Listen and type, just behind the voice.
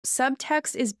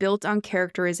Subtext is built on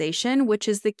characterization, which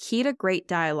is the key to great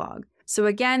dialogue. So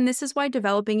again, this is why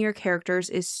developing your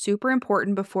characters is super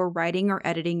important before writing or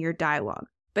editing your dialogue.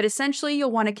 But essentially,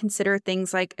 you'll want to consider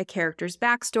things like a character's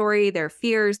backstory, their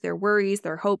fears, their worries,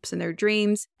 their hopes, and their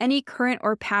dreams, any current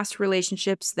or past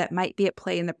relationships that might be at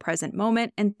play in the present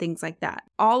moment, and things like that.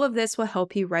 All of this will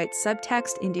help you write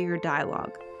subtext into your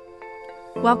dialogue.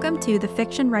 Welcome to the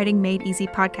Fiction Writing Made Easy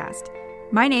podcast.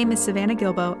 My name is Savannah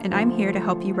Gilbo, and I'm here to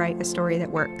help you write a story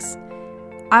that works.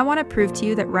 I want to prove to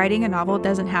you that writing a novel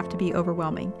doesn't have to be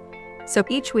overwhelming. So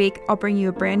each week, I'll bring you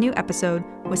a brand new episode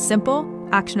with simple,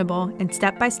 actionable, and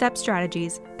step-by-step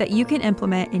strategies that you can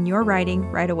implement in your writing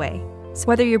right away. So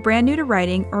whether you're brand new to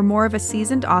writing or more of a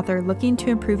seasoned author looking to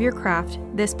improve your craft,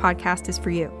 this podcast is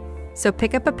for you. So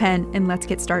pick up a pen and let's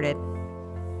get started.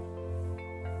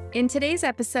 In today's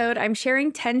episode, I'm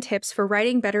sharing 10 tips for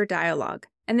writing better dialogue.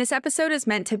 And this episode is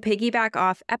meant to piggyback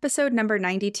off episode number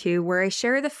 92, where I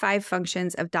share the 5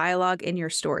 functions of dialogue in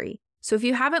your story. So if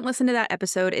you haven't listened to that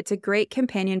episode, it's a great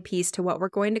companion piece to what we're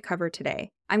going to cover today.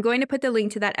 I'm going to put the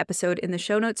link to that episode in the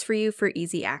show notes for you for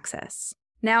easy access.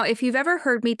 Now, if you've ever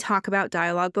heard me talk about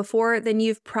dialogue before, then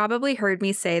you've probably heard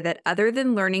me say that other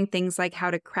than learning things like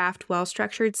how to craft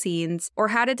well-structured scenes, or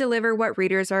how to deliver what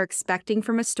readers are expecting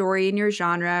from a story in your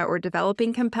genre, or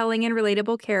developing compelling and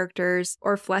relatable characters,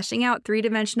 or fleshing out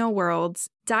three-dimensional worlds,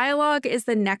 dialogue is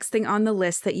the next thing on the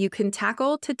list that you can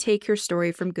tackle to take your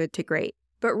story from good to great.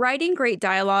 But writing great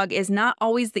dialogue is not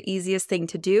always the easiest thing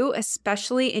to do,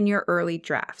 especially in your early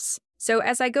drafts. So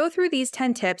as I go through these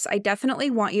 10 tips, I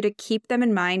definitely want you to keep them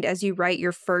in mind as you write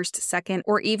your first, second,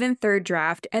 or even third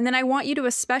draft. And then I want you to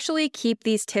especially keep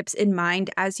these tips in mind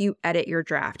as you edit your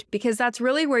draft, because that's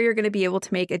really where you're going to be able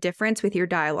to make a difference with your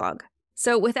dialogue.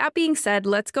 So with that being said,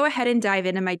 let's go ahead and dive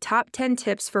into my top 10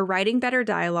 tips for writing better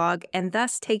dialogue and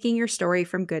thus taking your story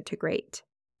from good to great.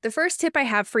 The first tip I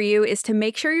have for you is to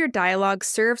make sure your dialogue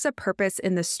serves a purpose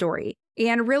in the story.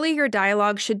 And really, your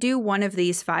dialogue should do one of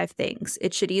these 5 things.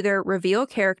 It should either reveal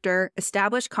character,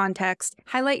 establish context,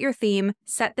 highlight your theme,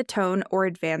 set the tone, or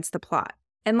advance the plot.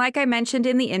 And like I mentioned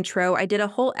in the intro, I did a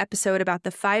whole episode about the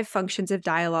 5 functions of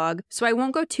dialogue, so I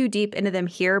won't go too deep into them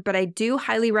here, but I do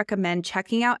highly recommend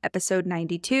checking out episode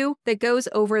 92 that goes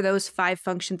over those 5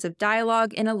 functions of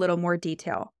dialogue in a little more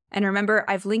detail. And remember,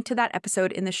 I've linked to that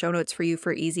episode in the show notes for you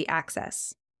for easy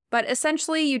access. But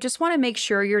essentially, you just want to make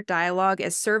sure your dialogue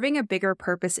is serving a bigger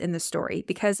purpose in the story,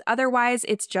 because otherwise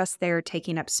it's just there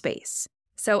taking up space.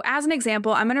 So as an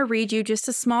example, I'm going to read you just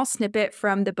a small snippet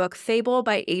from the book Fable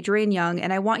by Adrienne Young,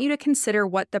 and I want you to consider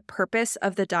what the purpose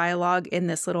of the dialogue in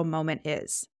this little moment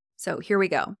is. So here we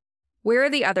go. "Where are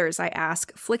the others?" I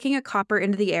ask, flicking a copper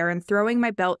into the air and throwing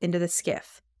my belt into the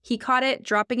skiff. He caught it,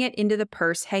 dropping it into the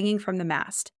purse hanging from the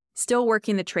mast. "Still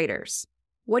working the traders."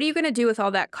 "What are you going to do with all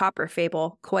that copper,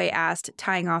 Fable?" Coy asked,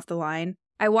 tying off the line.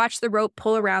 I watched the rope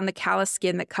pull around the callous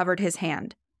skin that covered his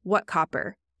hand. "What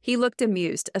copper?" He looked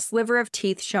amused, a sliver of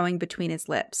teeth showing between his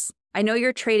lips. "I know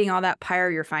you're trading all that pyre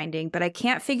you're finding, but I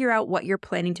can't figure out what you're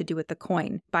planning to do with the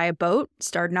coin. Buy a boat?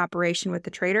 Start an operation with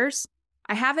the traders?"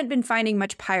 "I haven't been finding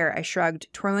much pyre," I shrugged,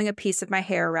 twirling a piece of my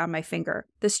hair around my finger.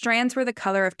 The strands were the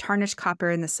color of tarnished copper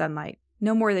in the sunlight.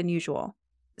 No more than usual.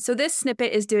 So this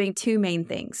snippet is doing 2 main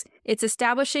things. It's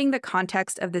establishing the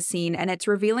context of the scene, and it's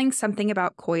revealing something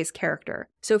about Coy's character.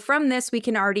 So from this, we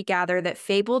can already gather that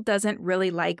Fable doesn't really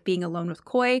like being alone with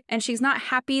Coy, and she's not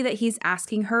happy that he's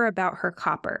asking her about her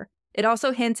copper. It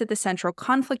also hints at the central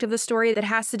conflict of the story that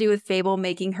has to do with Fable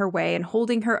making her way and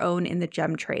holding her own in the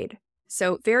gem trade.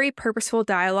 So very purposeful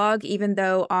dialogue, even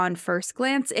though on first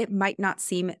glance, it might not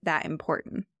seem that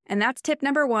important. And that's tip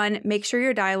number 1, make sure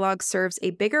your dialogue serves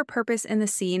a bigger purpose in the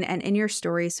scene and in your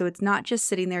story so it's not just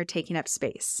sitting there taking up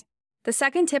space. The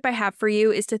second tip I have for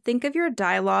you is to think of your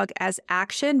dialogue as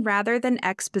action rather than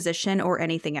exposition or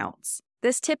anything else.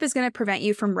 This tip is going to prevent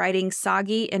you from writing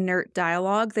soggy, inert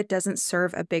dialogue that doesn't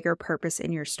serve a bigger purpose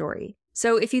in your story.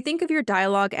 So if you think of your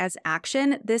dialogue as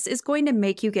action, this is going to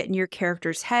make you get in your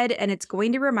character's head, and it's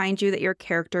going to remind you that your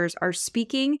characters are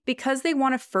speaking because they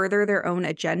want to further their own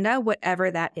agenda, whatever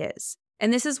that is.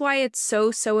 And this is why it's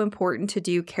so important to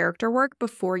do character work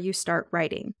before you start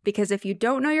writing. Because if you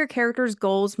don't know your character's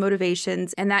goals,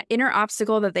 motivations, and that inner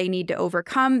obstacle that they need to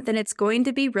overcome, then it's going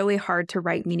to be really hard to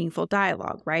write meaningful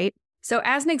dialogue, right? So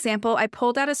as an example, I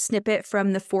pulled out a snippet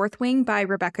from The Fourth Wing by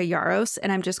Rebecca Yarros, and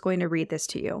I'm just going to read this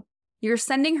to you. "You're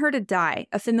sending her to die."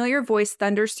 A familiar voice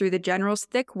thunders through the general's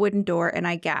thick wooden door, and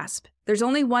I gasp. There's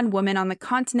only one woman on the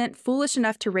continent foolish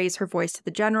enough to raise her voice to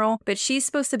the general, but she's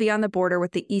supposed to be on the border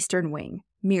with the Eastern Wing.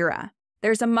 Mira.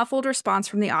 There's a muffled response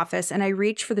from the office, and I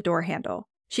reach for the door handle.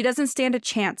 "She doesn't stand a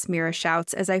chance," Mira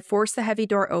shouts as I force the heavy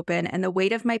door open and the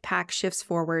weight of my pack shifts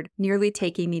forward, nearly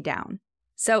taking me down.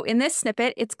 So in this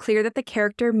snippet, it's clear that the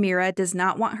character Mira does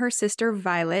not want her sister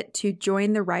Violet to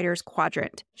join the writer's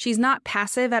quadrant. She's not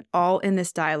passive at all in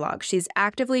this dialogue. She's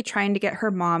actively trying to get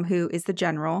her mom, who is the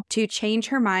general, to change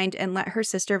her mind and let her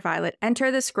sister Violet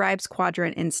enter the scribe's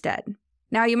quadrant instead.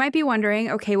 Now, you might be wondering,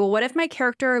 okay, well, what if my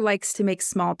character likes to make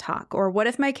small talk? Or what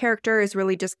if my character is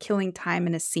really just killing time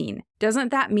in a scene?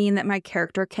 Doesn't that mean that my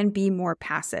character can be more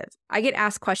passive? I get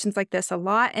asked questions like this a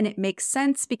lot, and it makes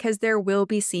sense because there will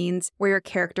be scenes where your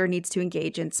character needs to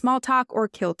engage in small talk or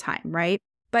kill time, right?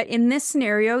 But in this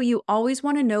scenario, you always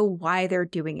want to know why they're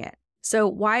doing it. So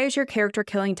why is your character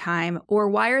killing time, or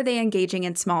why are they engaging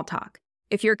in small talk?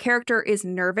 If your character is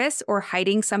nervous or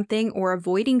hiding something or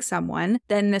avoiding someone,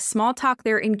 then the small talk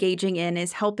they're engaging in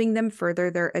is helping them further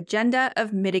their agenda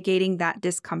of mitigating that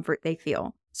discomfort they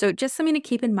feel. So just something to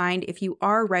keep in mind if you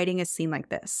are writing a scene like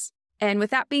this. And with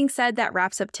that being said, that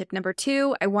wraps up tip number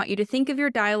 2. I want you to think of your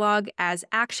dialogue as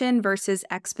action versus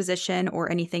exposition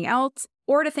or anything else,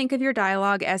 or to think of your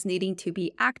dialogue as needing to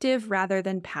be active rather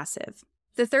than passive.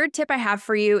 The third tip I have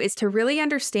for you is to really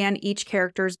understand each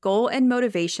character's goal and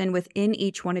motivation within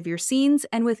each one of your scenes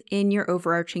and within your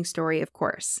overarching story, of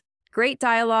course. Great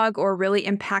dialogue or really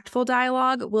impactful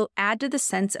dialogue will add to the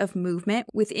sense of movement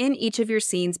within each of your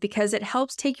scenes because it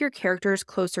helps take your characters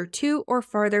closer to or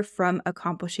farther from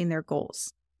accomplishing their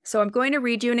goals. So I'm going to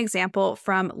read you an example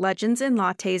from Legends and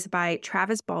Lattes by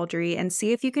Travis Baldree and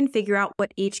see if you can figure out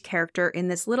what each character in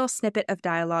this little snippet of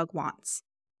dialogue wants.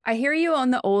 "I hear you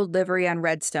own the old livery on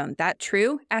Redstone. That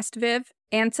true?" asked Viv.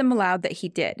 Ansem allowed that he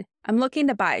did. "I'm looking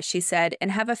to buy," she said,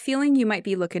 "and have a feeling you might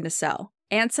be looking to sell."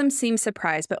 Ansem seemed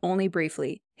surprised, but only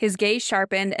briefly. His gaze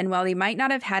sharpened, and while he might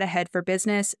not have had a head for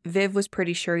business, Viv was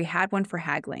pretty sure he had one for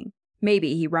haggling.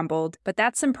 "Maybe," he rumbled, "but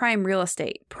that's some prime real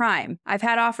estate. Prime. I've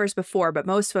had offers before, but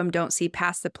most of them don't see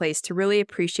past the place to really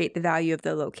appreciate the value of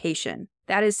the location.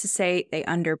 That is to say, they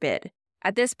underbid."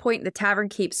 At this point, the tavern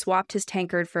keep swapped his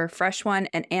tankard for a fresh one,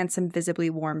 and Ansem visibly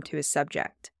warmed to his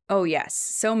subject. "Oh yes,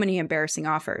 so many embarrassing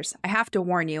offers. I have to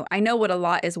warn you, I know what a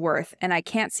lot is worth, and I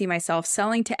can't see myself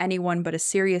selling to anyone but a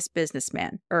serious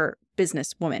businessman.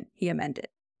 Businesswoman," he amended.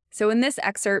 So in this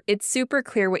excerpt, it's super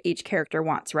clear what each character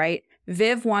wants, right?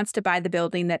 Viv wants to buy the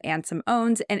building that Ansem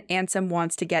owns, and Ansem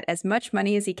wants to get as much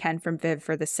money as he can from Viv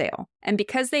for the sale. And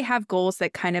because they have goals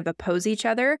that kind of oppose each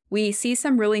other, we see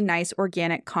some really nice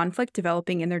organic conflict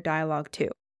developing in their dialogue too.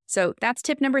 So that's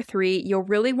tip number 3. You'll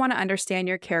really want to understand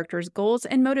your character's goals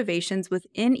and motivations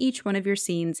within each one of your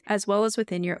scenes, as well as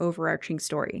within your overarching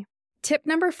story. Tip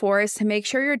number 4 is to make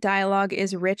sure your dialogue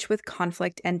is rich with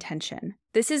conflict and tension.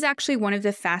 This is actually one of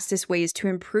the fastest ways to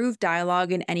improve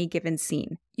dialogue in any given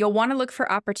scene. You'll want to look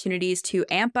for opportunities to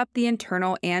amp up the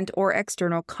internal and/or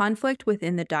external conflict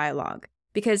within the dialogue.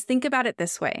 Because think about it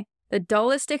this way. The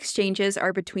dullest exchanges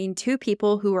are between two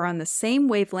people who are on the same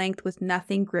wavelength with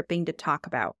nothing gripping to talk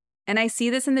about. And I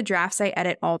see this in the drafts I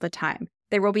edit all the time.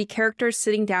 There will be characters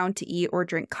sitting down to eat or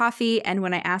drink coffee, and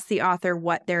when I ask the author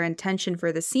what their intention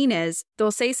for the scene is,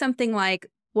 they'll say something like,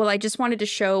 "Well, I just wanted to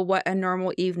show what a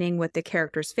normal evening with the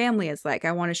character's family is like.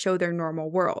 I want to show their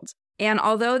normal world." And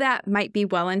although that might be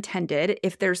well-intended,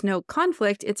 if there's no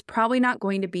conflict, it's probably not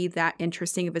going to be that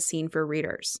interesting of a scene for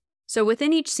readers. So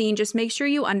within each scene, just make sure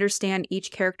you understand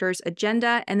each character's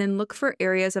agenda and then look for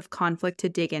areas of conflict to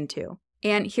dig into.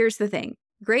 And here's the thing.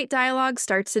 Great dialogue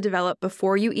starts to develop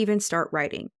before you even start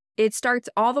writing. It starts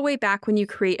all the way back when you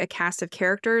create a cast of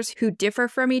characters who differ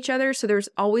from each other, so there's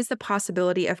always the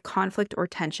possibility of conflict or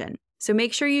tension. So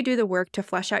make sure you do the work to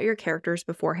flesh out your characters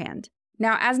beforehand.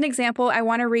 Now, as an example, I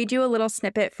want to read you a little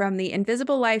snippet from The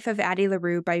Invisible Life of Addie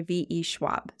LaRue by V.E.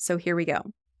 Schwab. So here we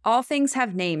go. "All things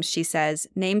have names," she says.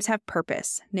 "Names have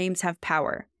purpose. Names have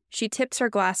power." She tips her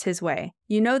glass his way.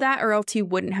 "You know that, or else you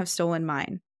wouldn't have stolen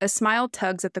mine." A smile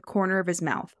tugs at the corner of his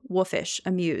mouth, wolfish,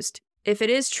 amused. "If it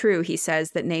is true," he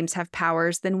says, "that names have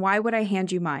powers, then why would I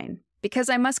hand you mine? Because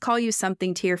I must call you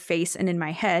something to your face and in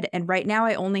my head, and right now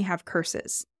I only have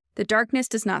curses." The darkness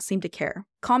does not seem to care.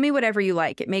 "Call me whatever you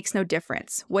like, it makes no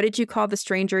difference. What did you call the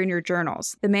stranger in your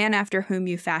journals, the man after whom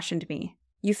you fashioned me?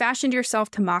 You fashioned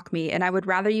yourself to mock me, and I would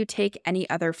rather you take any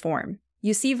other form.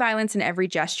 You see violence in every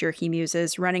gesture," he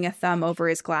muses, running a thumb over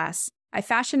his glass. "I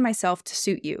fashioned myself to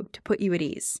suit you, to put you at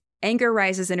ease." Anger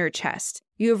rises in her chest.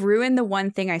 "You have ruined the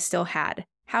one thing I still had.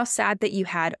 How sad that you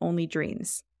had only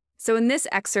dreams." So in this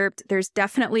excerpt, there's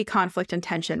definitely conflict and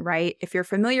tension, right? If you're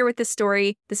familiar with this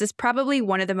story, this is probably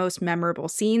one of the most memorable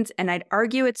scenes, and I'd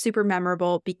argue it's super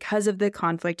memorable because of the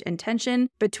conflict and tension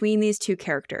between these two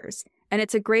characters. And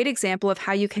it's a great example of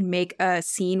how you can make a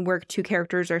scene where two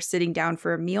characters are sitting down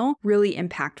for a meal really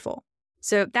impactful.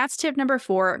 So that's tip number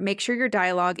 4, make sure your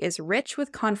dialogue is rich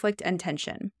with conflict and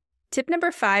tension. Tip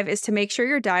number 5 is to make sure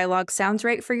your dialogue sounds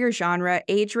right for your genre,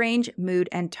 age range, mood,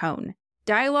 and tone.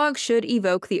 Dialogue should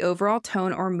evoke the overall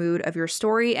tone or mood of your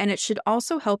story, and it should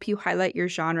also help you highlight your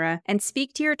genre and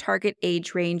speak to your target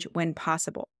age range when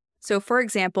possible. So for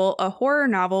example, a horror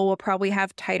novel will probably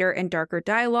have tighter and darker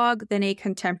dialogue than a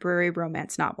contemporary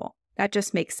romance novel. That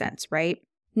just makes sense, right?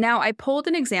 Now, I pulled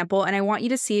an example, and I want you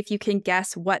to see if you can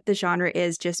guess what the genre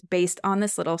is just based on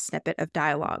this little snippet of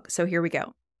dialogue. So here we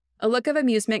go. A look of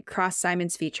amusement crossed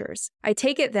Simon's features. I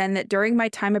take it then that during my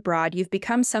time abroad, you've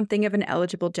become something of an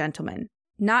eligible gentleman.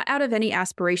 Not out of any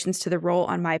aspirations to the role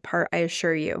on my part, I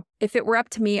assure you. If it were up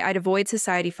to me, I'd avoid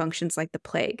society functions like the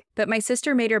plague. But my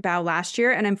sister made her bow last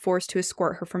year, and I'm forced to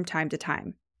escort her from time to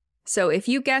time. So if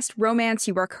you guessed romance,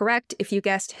 you are correct. If you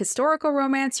guessed historical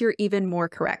romance, you're even more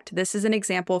correct. This is an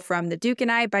example from The Duke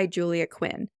and I by Julia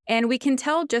Quinn. And we can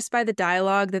tell just by the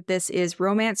dialogue that this is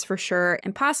romance for sure,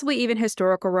 and possibly even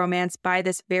historical romance by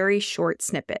this very short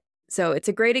snippet. So it's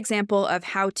a great example of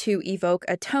how to evoke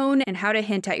a tone and how to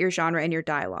hint at your genre in your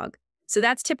dialogue. So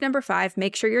that's tip number 5.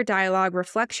 Make sure your dialogue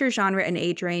reflects your genre and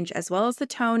age range, as well as the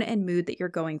tone and mood that you're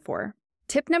going for.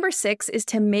 Tip number 6 is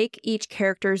to make each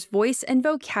character's voice and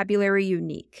vocabulary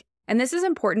unique. And this is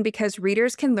important because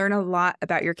readers can learn a lot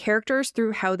about your characters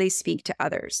through how they speak to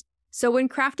others. So when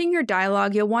crafting your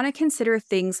dialogue, you'll want to consider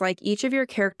things like each of your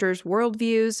characters'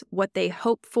 worldviews, what they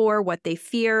hope for, what they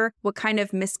fear, what kind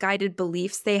of misguided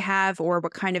beliefs they have, or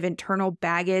what kind of internal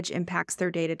baggage impacts their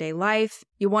day-to-day life.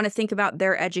 You want to think about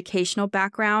their educational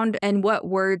background and what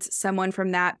words someone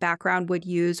from that background would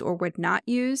use or would not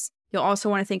use. You'll also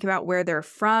want to think about where they're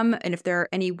from and if there are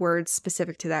any words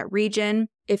specific to that region.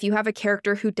 If you have a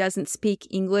character who doesn't speak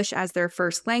English as their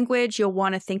first language, you'll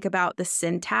want to think about the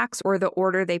syntax or the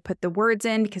order they put the words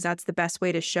in, because that's the best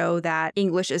way to show that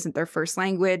English isn't their first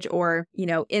language, or,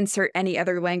 insert any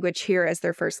other language here as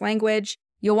their first language.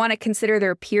 You'll want to consider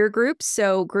their peer groups,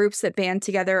 so groups that band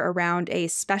together around a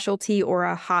specialty or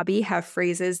a hobby have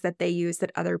phrases that they use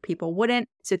that other people wouldn't.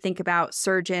 So think about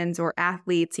surgeons or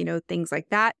athletes, things like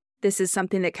that. This is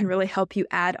something that can really help you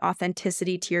add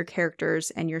authenticity to your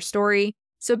characters and your story.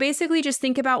 So basically just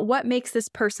think about what makes this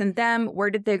person them,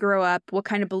 where did they grow up, what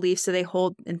kind of beliefs do they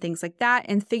hold, and things like that,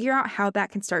 and figure out how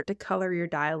that can start to color your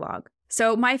dialogue.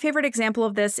 So my favorite example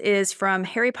of this is from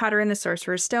Harry Potter and the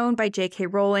Sorcerer's Stone by J.K.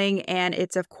 Rowling, and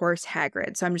it's of course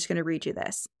Hagrid, so I'm just going to read you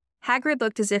this. Hagrid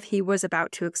looked as if he was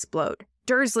about to explode.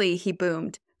 "Dursley," he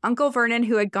boomed. Uncle Vernon,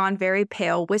 who had gone very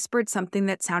pale, whispered something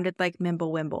that sounded like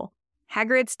Mimblewimble.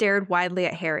 Hagrid stared widely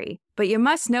at Harry. "But you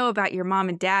must know about your mom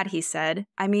and dad," he said.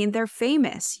 "I mean, they're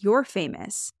famous. You're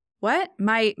famous." "What?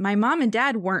 My mom and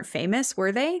dad weren't famous,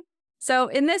 were they?" So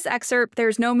in this excerpt,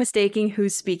 there's no mistaking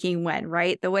who's speaking when,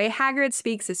 right? The way Hagrid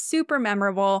speaks is super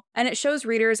memorable, and it shows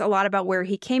readers a lot about where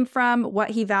he came from,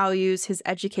 what he values, his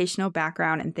educational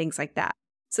background, and things like that.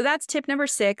 So that's tip number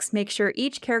 6. Make sure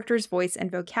each character's voice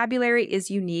and vocabulary is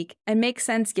unique and makes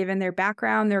sense given their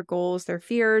background, their goals, their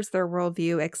fears, their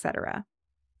worldview, etc.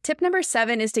 Tip number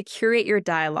 7 is to curate your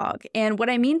dialogue. And what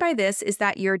I mean by this is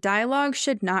that your dialogue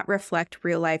should not reflect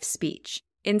real-life speech.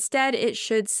 Instead, it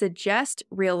should suggest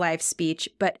real-life speech,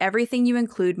 but everything you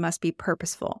include must be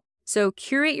purposeful. So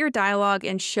curate your dialogue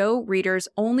and show readers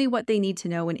only what they need to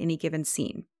know in any given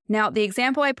scene. Now, the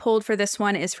example I pulled for this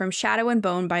one is from Shadow and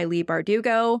Bone by Leigh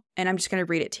Bardugo, and I'm just going to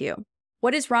read it to you.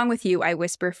 "What is wrong with you?" I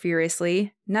whisper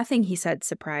furiously. "Nothing," he said,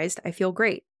 surprised. "I feel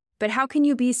great." "But how can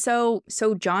you be so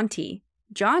jaunty?"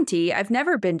 "Jaunty? I've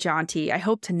never been jaunty. I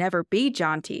hope to never be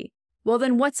jaunty." "Well,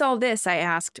 then what's all this?" I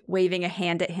asked, waving a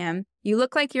hand at him. "You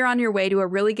look like you're on your way to a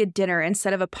really good dinner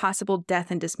instead of a possible death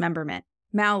and dismemberment."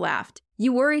 Mal laughed.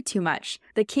 "You worry too much.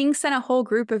 The king sent a whole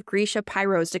group of Grisha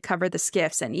pyros to cover the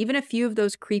skiffs, and even a few of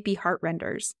those creepy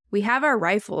heartrenders. We have our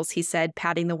rifles," he said,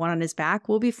 patting the one on his back.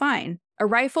 "We'll be fine. A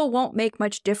rifle won't make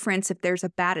much difference if there's a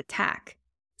bad attack."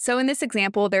 So in this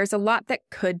example, there's a lot that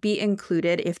could be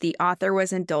included if the author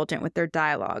was indulgent with their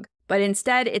dialogue. But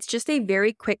instead, it's just a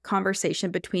very quick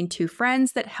conversation between two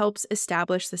friends that helps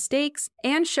establish the stakes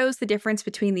and shows the difference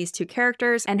between these two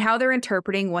characters and how they're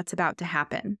interpreting what's about to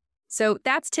happen. So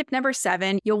that's tip number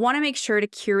 7. You'll want to make sure to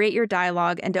curate your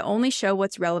dialogue and to only show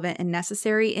what's relevant and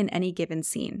necessary in any given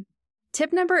scene.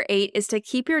 Tip number 8 is to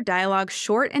keep your dialogue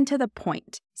short and to the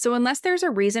point. So unless there's a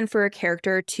reason for a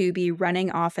character to be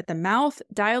running off at the mouth,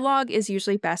 dialogue is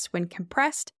usually best when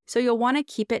compressed, so you'll want to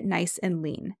keep it nice and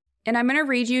lean. And I'm going to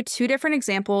read you 2 different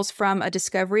examples from A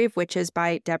Discovery of Witches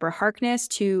by Deborah Harkness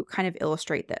to kind of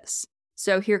illustrate this.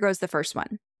 So here goes the first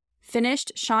one.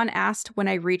 Finished, Sean asked when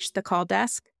I reached the call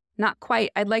desk. Not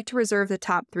quite, I'd like to reserve the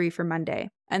top 3 for Monday.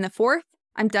 And the 4th?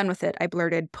 I'm done with it, I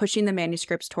blurted, pushing the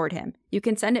manuscripts toward him. You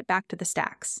can send it back to the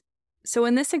stacks. So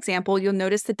in this example, you'll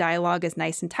notice the dialogue is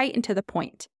nice and tight and to the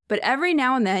point. But every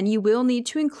now and then, you will need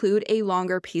to include a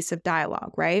longer piece of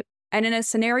dialogue, right? And in a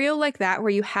scenario like that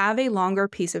where you have a longer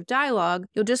piece of dialogue,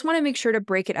 you'll just want to make sure to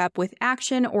break it up with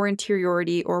action or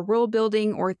interiority or world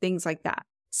building or things like that.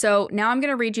 So now I'm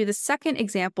going to read you the second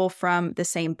example from the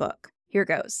same book. Here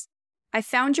goes. I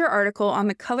found your article on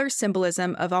the color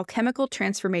symbolism of alchemical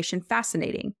transformation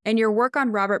fascinating, and your work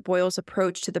on Robert Boyle's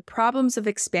approach to the problems of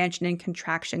expansion and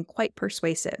contraction quite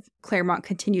persuasive, Claremont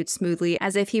continued smoothly,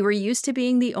 as if he were used to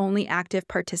being the only active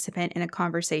participant in a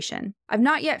conversation. I've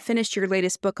not yet finished your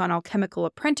latest book on alchemical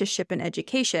apprenticeship and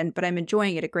education, but I'm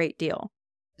enjoying it a great deal.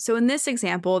 So in this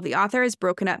example, the author has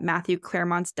broken up Matthew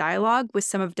Claremont's dialogue with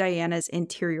some of Diana's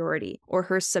interiority, or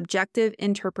her subjective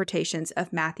interpretations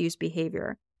of Matthew's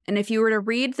behavior. And if you were to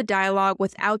read the dialogue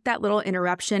without that little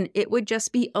interruption, it would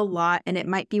just be a lot, and it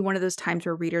might be one of those times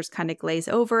where readers kind of glaze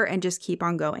over and just keep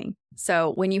on going.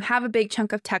 So when you have a big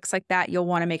chunk of text like that, you'll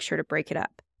want to make sure to break it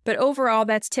up. But overall,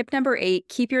 that's tip number 8,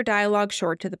 keep your dialogue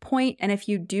short to the point, and if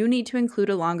you do need to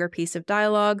include a longer piece of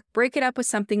dialogue, break it up with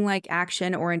something like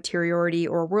action or interiority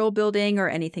or world building or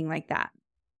anything like that.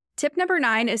 Tip number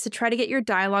 9 is to try to get your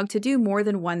dialogue to do more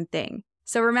than one thing.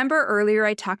 So remember earlier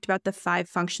I talked about the 5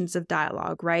 functions of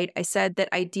dialogue, right? I said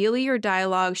that ideally your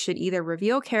dialogue should either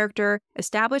reveal character,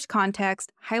 establish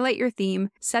context, highlight your theme,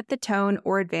 set the tone,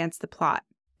 or advance the plot.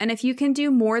 And if you can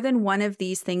do more than one of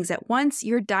these things at once,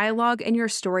 your dialogue and your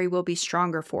story will be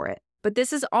stronger for it. But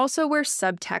this is also where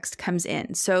subtext comes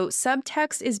in. So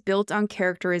subtext is built on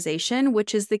characterization,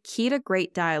 which is the key to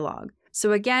great dialogue.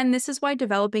 So again, this is why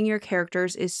developing your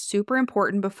characters is super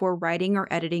important before writing or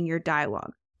editing your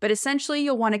dialogue. But essentially,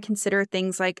 you'll want to consider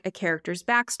things like a character's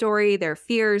backstory, their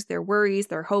fears, their worries,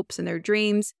 their hopes, and their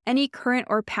dreams, any current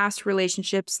or past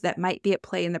relationships that might be at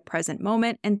play in the present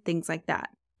moment, and things like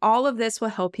that. All of this will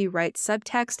help you write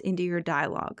subtext into your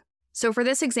dialogue. So for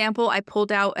this example, I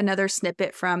pulled out another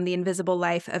snippet from The Invisible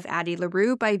Life of Addie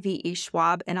LaRue by V.E.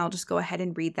 Schwab, and I'll just go ahead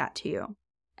and read that to you.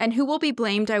 And who will be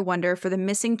blamed, I wonder, for the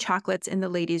missing chocolates in the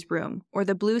ladies' room, or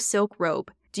the blue silk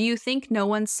robe? Do you think no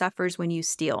one suffers when you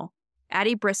steal?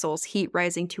 Addie bristles, heat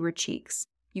rising to her cheeks.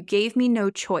 You gave me no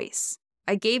choice.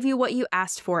 I gave you what you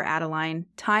asked for, Adeline.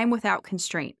 Time without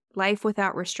constraint, life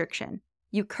without restriction.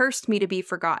 You cursed me to be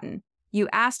forgotten. You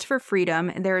asked for freedom,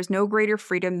 and there is no greater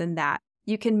freedom than that.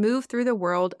 You can move through the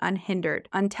world unhindered,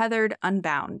 untethered,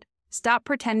 unbound. Stop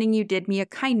pretending you did me a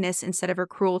kindness instead of a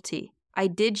cruelty. I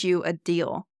did you a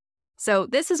deal. So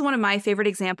this is one of my favorite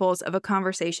examples of a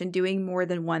conversation doing more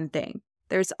than one thing.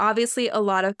 There's obviously a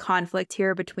lot of conflict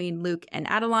here between Luke and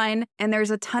Adeline, and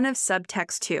there's a ton of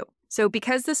subtext too. So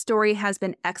because the story has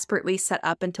been expertly set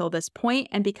up until this point,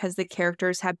 and because the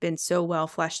characters have been so well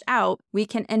fleshed out, we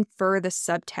can infer the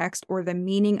subtext or the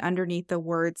meaning underneath the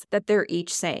words that they're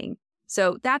each saying.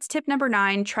 So that's tip number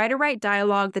 9, try to write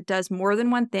dialogue that does more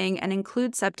than one thing and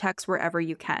include subtext wherever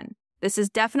you can. This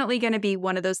is definitely going to be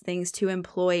one of those things to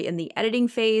employ in the editing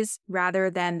phase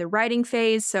rather than the writing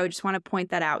phase, so I just want to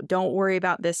point that out. Don't worry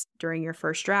about this during your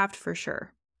first draft for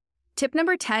sure. Tip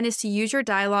number 10 is to use your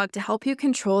dialogue to help you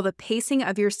control the pacing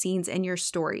of your scenes and your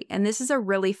story, and this is a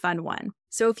really fun one.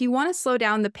 So if you want to slow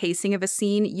down the pacing of a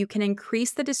scene, you can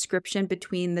increase the description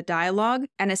between the dialogue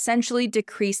and essentially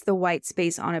decrease the white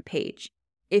space on a page.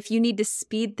 If you need to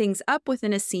speed things up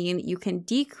within a scene, you can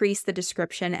decrease the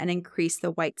description and increase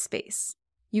the white space.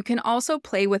 You can also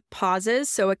play with pauses,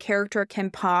 so a character can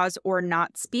pause or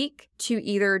not speak to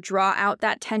either draw out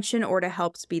that tension or to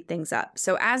help speed things up.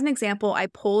 So as an example, I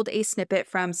pulled a snippet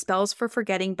from Spells for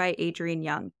Forgetting by Adrienne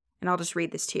Young, and I'll just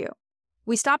read this to you.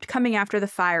 We stopped coming after the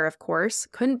fire, of course.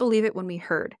 Couldn't believe it when we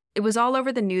heard. It was all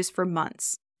over the news for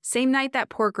months. Same night that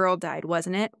poor girl died,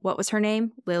 wasn't it? What was her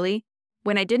name? Lily?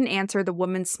 When I didn't answer, the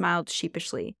woman smiled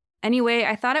sheepishly. Anyway,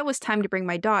 I thought it was time to bring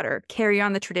my daughter, carry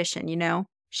on the tradition, you know.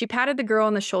 She patted the girl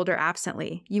on the shoulder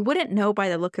absently. You wouldn't know by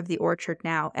the look of the orchard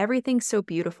now. Everything's so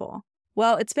beautiful.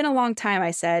 Well, it's been a long time,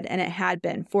 I said, and it had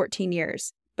been, 14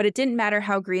 years. But it didn't matter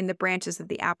how green the branches of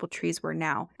the apple trees were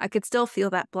now. I could still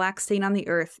feel that black stain on the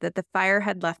earth that the fire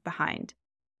had left behind.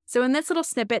 So in this little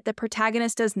snippet, the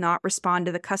protagonist does not respond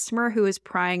to the customer who is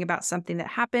prying about something that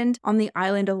happened on the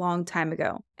island a long time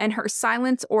ago. And her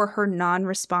silence or her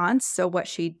non-response, so what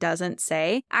she doesn't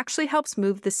say, actually helps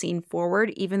move the scene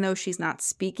forward even though she's not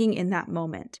speaking in that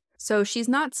moment. So she's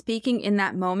not speaking in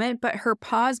that moment, but her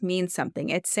pause means something.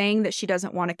 It's saying that she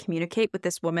doesn't want to communicate with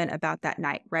this woman about that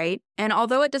night, right? And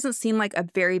although it doesn't seem like a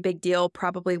very big deal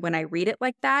probably when I read it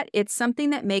like that, it's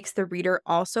something that makes the reader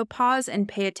also pause and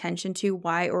pay attention to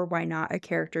why or why not a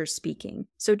character is speaking.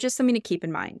 So just something to keep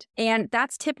in mind. And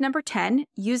that's tip number 10,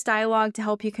 use dialogue to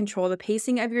help you control the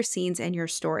pacing of your scenes and your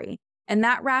story. And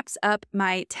that wraps up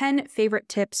my 10 favorite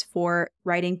tips for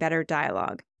writing better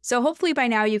dialogue. So hopefully by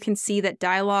now you can see that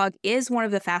dialogue is one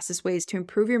of the fastest ways to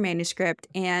improve your manuscript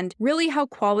and really how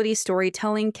quality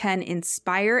storytelling can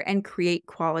inspire and create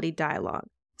quality dialogue.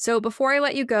 So before I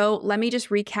let you go, let me just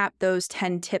recap those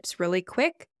 10 tips really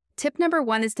quick. Tip number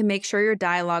 1 is to make sure your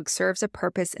dialogue serves a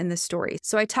purpose in the story.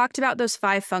 So I talked about those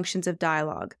 5 functions of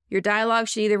dialogue. Your dialogue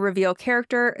should either reveal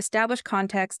character, establish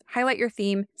context, highlight your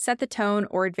theme, set the tone,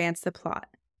 or advance the plot.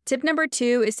 Tip number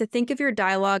 2 is to think of your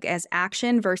dialogue as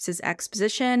action versus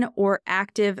exposition or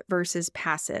active versus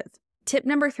passive. Tip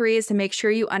number 3 is to make sure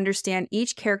you understand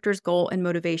each character's goal and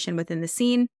motivation within the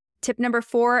scene. Tip number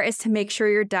 4 is to make sure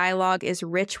your dialogue is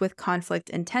rich with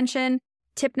conflict and tension.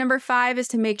 Tip number 5 is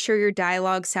to make sure your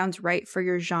dialogue sounds right for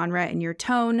your genre and your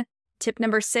tone. Tip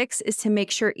number 6 is to make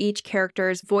sure each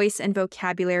character's voice and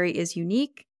vocabulary is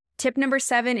unique. Tip number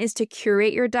 7 is to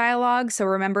curate your dialogue. So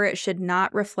remember, it should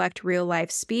not reflect real-life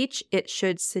speech. It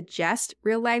should suggest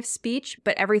real-life speech,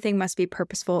 but everything must be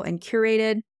purposeful and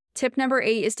curated. Tip number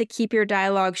 8 is to keep your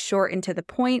dialogue short and to the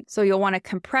point. So you'll want to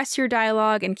compress your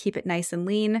dialogue and keep it nice and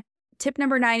lean. Tip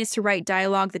number 9 is to write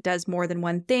dialogue that does more than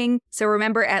one thing. So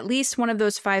remember at least one of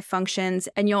those 5 functions,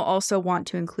 and you'll also want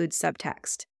to include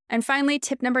subtext. And finally,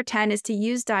 tip number 10 is to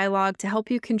use dialogue to help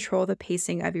you control the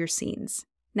pacing of your scenes.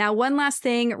 Now, one last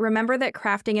thing, remember that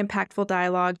crafting impactful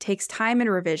dialogue takes time and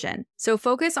revision. So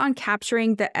focus on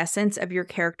capturing the essence of your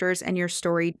characters and your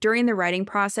story during the writing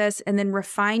process, and then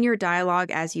refine your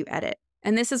dialogue as you edit.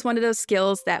 And this is one of those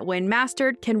skills that, when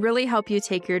mastered, can really help you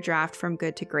take your draft from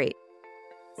good to great.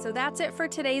 So that's it for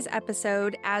today's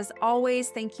episode. As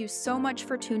always, thank you so much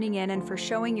for tuning in and for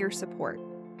showing your support.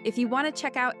 If you want to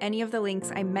check out any of the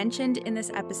links I mentioned in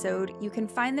this episode, you can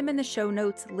find them in the show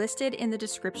notes listed in the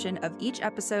description of each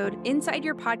episode, inside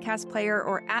your podcast player,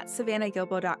 or at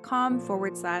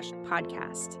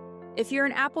savannahgilbo.com/podcast. If you're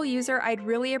an Apple user, I'd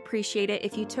really appreciate it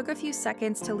if you took a few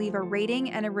seconds to leave a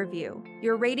rating and a review.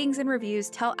 Your ratings and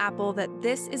reviews tell Apple that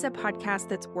this is a podcast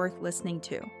that's worth listening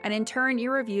to. And in turn,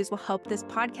 your reviews will help this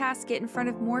podcast get in front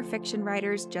of more fiction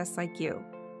writers just like you.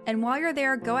 And while you're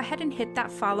there, go ahead and hit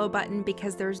that follow button,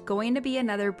 because there's going to be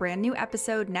another brand new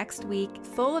episode next week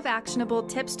full of actionable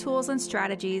tips, tools, and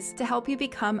strategies to help you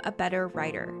become a better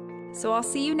writer. So I'll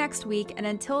see you next week, and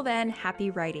until then,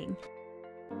 happy writing.